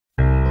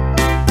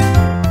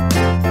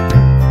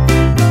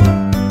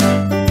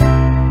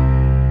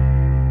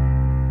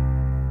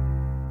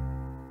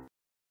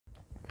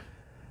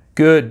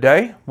Good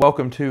day.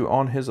 Welcome to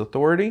On His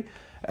Authority,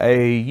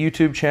 a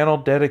YouTube channel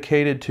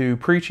dedicated to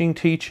preaching,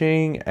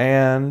 teaching,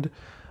 and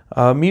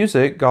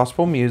music,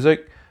 gospel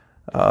music,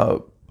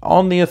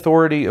 on the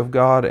authority of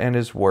God and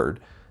His Word.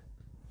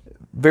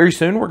 Very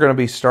soon we're going to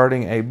be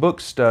starting a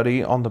book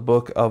study on the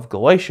book of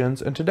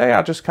Galatians, and today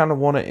I just kind of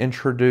want to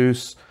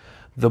introduce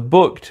the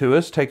book to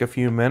us, take a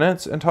few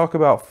minutes, and talk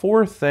about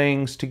 4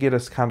 things to get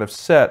us kind of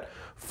set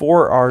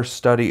for our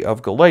study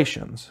of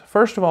Galatians.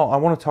 First of all, I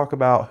want to talk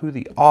about who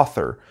the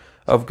author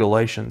of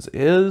Galatians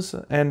is,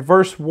 and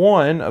verse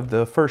 1 of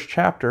the first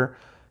chapter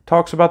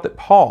talks about that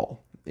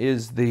Paul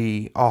is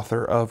the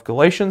author of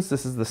Galatians.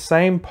 This is the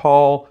same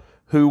Paul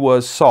who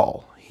was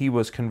Saul. He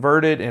was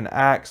converted in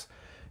Acts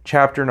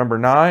chapter number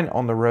 9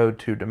 on the road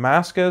to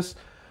Damascus.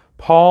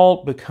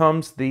 Paul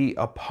becomes the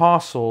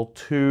apostle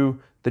to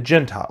the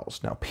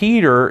Gentiles. Now,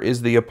 Peter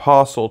is the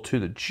apostle to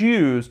the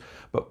Jews,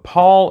 but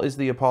Paul is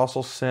the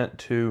apostle sent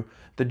to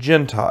the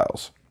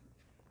Gentiles.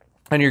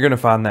 And you're going to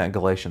find that in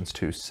Galatians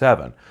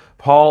 2:7.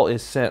 Paul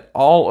is sent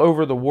all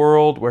over the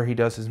world where he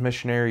does his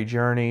missionary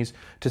journeys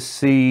to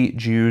see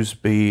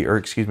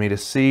to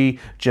see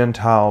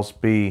Gentiles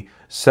be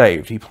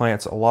saved. He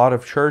plants a lot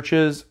of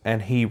churches,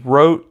 and he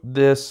wrote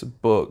this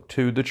book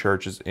to the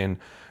churches in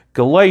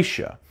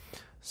Galatia.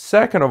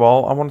 Second of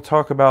all, I want to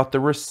talk about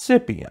the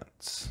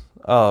recipients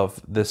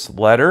of this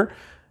letter,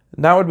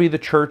 and that would be the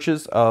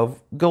churches of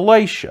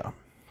Galatia.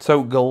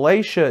 So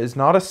Galatia is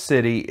not a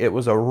city, it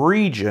was a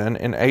region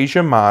in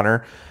Asia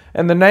Minor,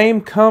 and the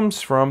name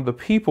comes from the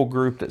people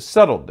group that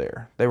settled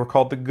there. They were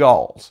called the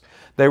Gauls.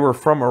 They were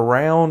from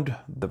around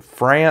the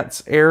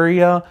France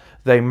area.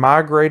 They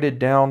migrated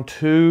down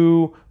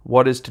to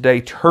what is today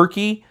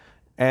Turkey,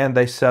 and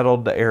they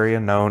settled the area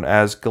known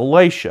as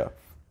Galatia.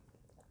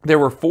 There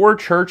were 4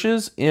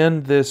 churches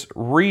in this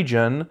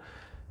region.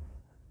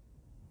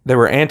 They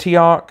were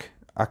Antioch,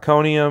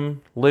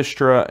 Iconium,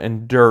 Lystra,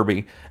 and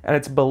Derbe, and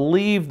it's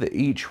believed that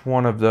each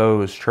one of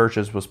those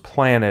churches was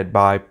planted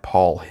by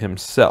Paul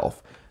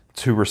himself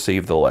to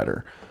receive the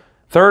letter.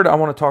 Third, I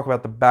want to talk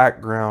about the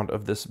background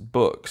of this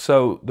book.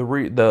 So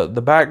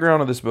the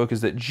background of this book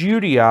is that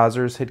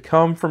Judaizers had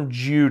come from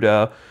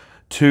Judah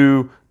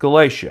to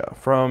Galatia,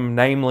 from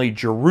namely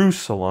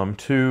Jerusalem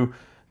to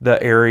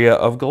the area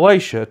of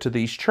Galatia to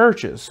these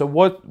churches. So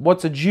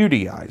what's a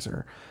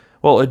Judaizer?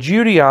 Well, a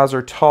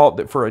Judaizer taught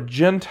that for a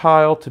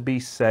Gentile to be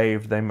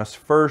saved, they must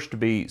first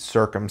be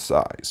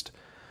circumcised.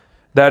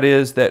 That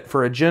is, that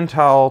for a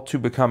Gentile to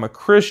become a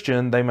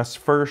Christian, they must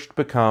first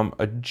become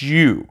a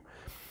Jew.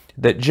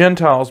 That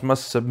Gentiles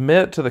must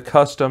submit to the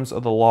customs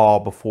of the law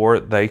before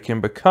they can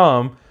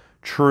become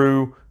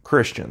true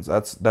Christians.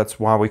 That's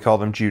why we call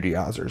them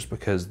Judaizers,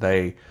 because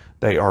they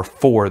are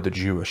for the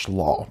Jewish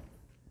law.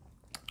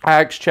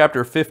 Acts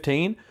chapter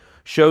 15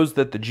 shows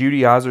that the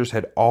Judaizers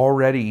had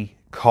already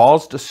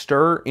caused a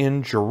stir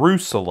in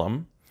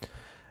Jerusalem.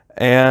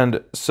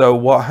 And so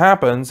what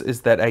happens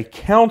is that a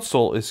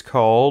council is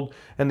called,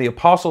 and the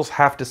apostles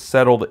have to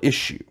settle the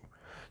issue.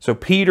 So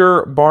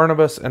Peter,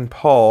 Barnabas, and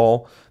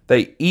Paul,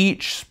 they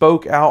each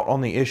spoke out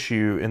on the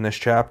issue in this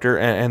chapter,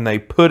 and they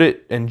put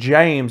it, and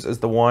James is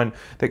the one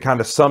that kind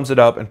of sums it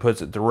up and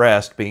puts it to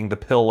rest, being the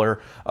pillar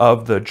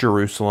of the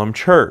Jerusalem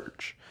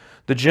church.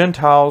 The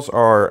Gentiles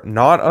are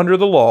not under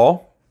the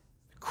law.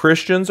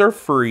 Christians are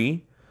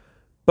free.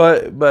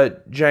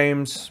 But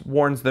James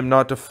warns them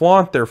not to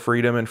flaunt their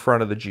freedom in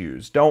front of the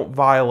Jews. Don't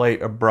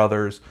violate a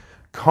brother's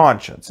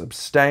conscience.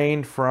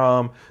 Abstain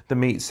from the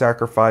meat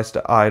sacrificed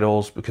to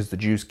idols, because the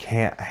Jews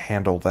can't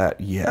handle that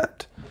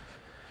yet.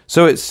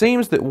 So it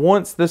seems that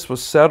once this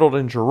was settled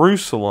in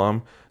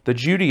Jerusalem, the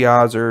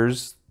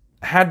Judaizers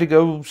had to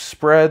go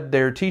spread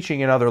their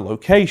teaching in other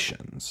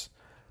locations,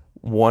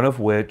 one of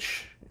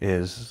which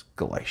is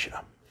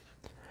Galatia.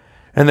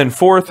 And then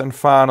fourth and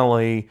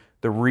finally,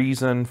 the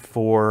reason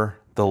for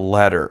the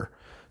letter.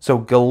 So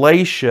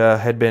Galatia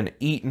had been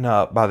eaten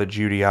up by the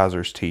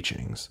Judaizers'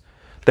 teachings.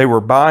 They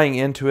were buying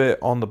into it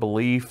on the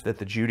belief that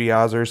the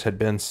Judaizers had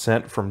been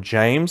sent from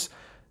James.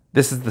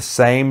 This is the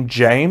same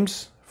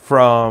James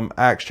from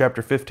Acts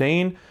chapter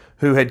 15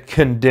 who had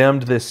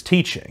condemned this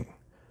teaching.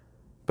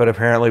 But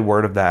apparently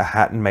word of that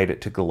hadn't made it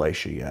to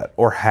Galatia yet,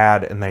 or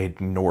had, and they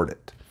ignored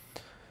it.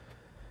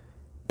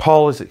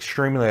 Paul is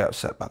extremely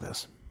upset by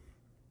this.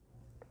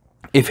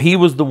 If he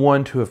was the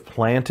one to have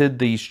planted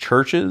these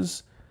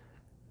churches,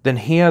 then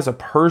he has a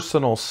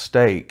personal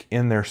stake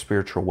in their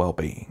spiritual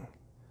well-being.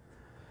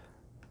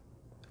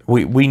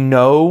 We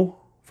know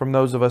from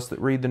those of us that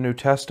read the New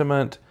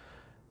Testament,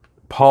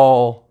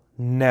 Paul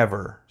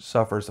never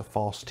suffers a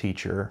false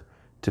teacher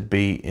to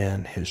be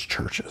in his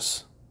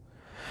churches.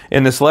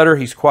 In this letter,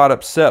 he's quite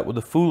upset with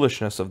the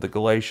foolishness of the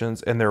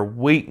Galatians and their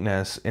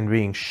weakness in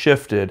being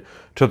shifted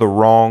to the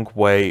wrong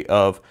way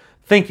of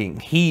thinking.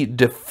 He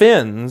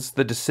defends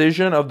the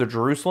decision of the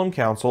Jerusalem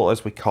Council,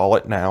 as we call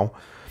it now,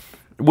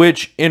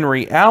 which in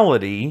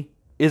reality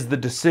is the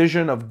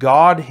decision of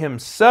God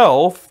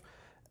himself,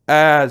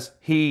 as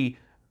he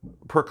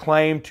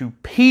proclaimed to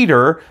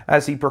Peter,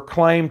 as he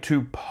proclaimed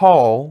to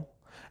Paul,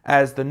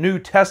 as the New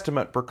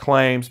Testament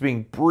proclaims,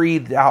 being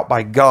breathed out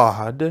by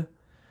God.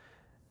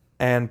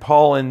 And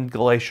Paul in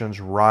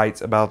Galatians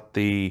writes about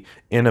the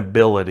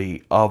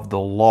inability of the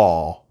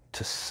law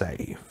to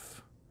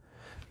save.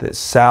 That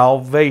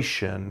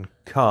salvation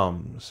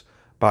comes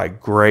by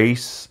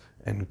grace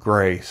and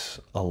grace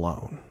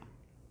alone.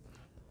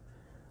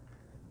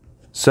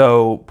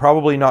 So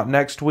probably not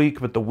next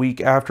week, but the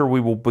week after, we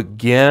will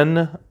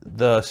begin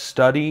the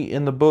study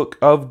in the book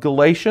of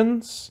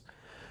Galatians.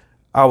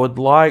 I would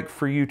like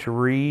for you to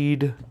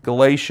read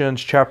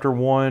Galatians chapter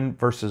 1,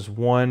 verses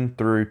 1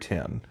 through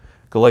 10.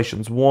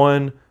 Galatians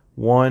 1,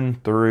 1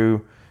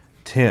 through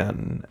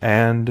 10.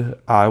 And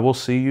I will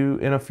see you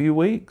in a few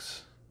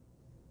weeks.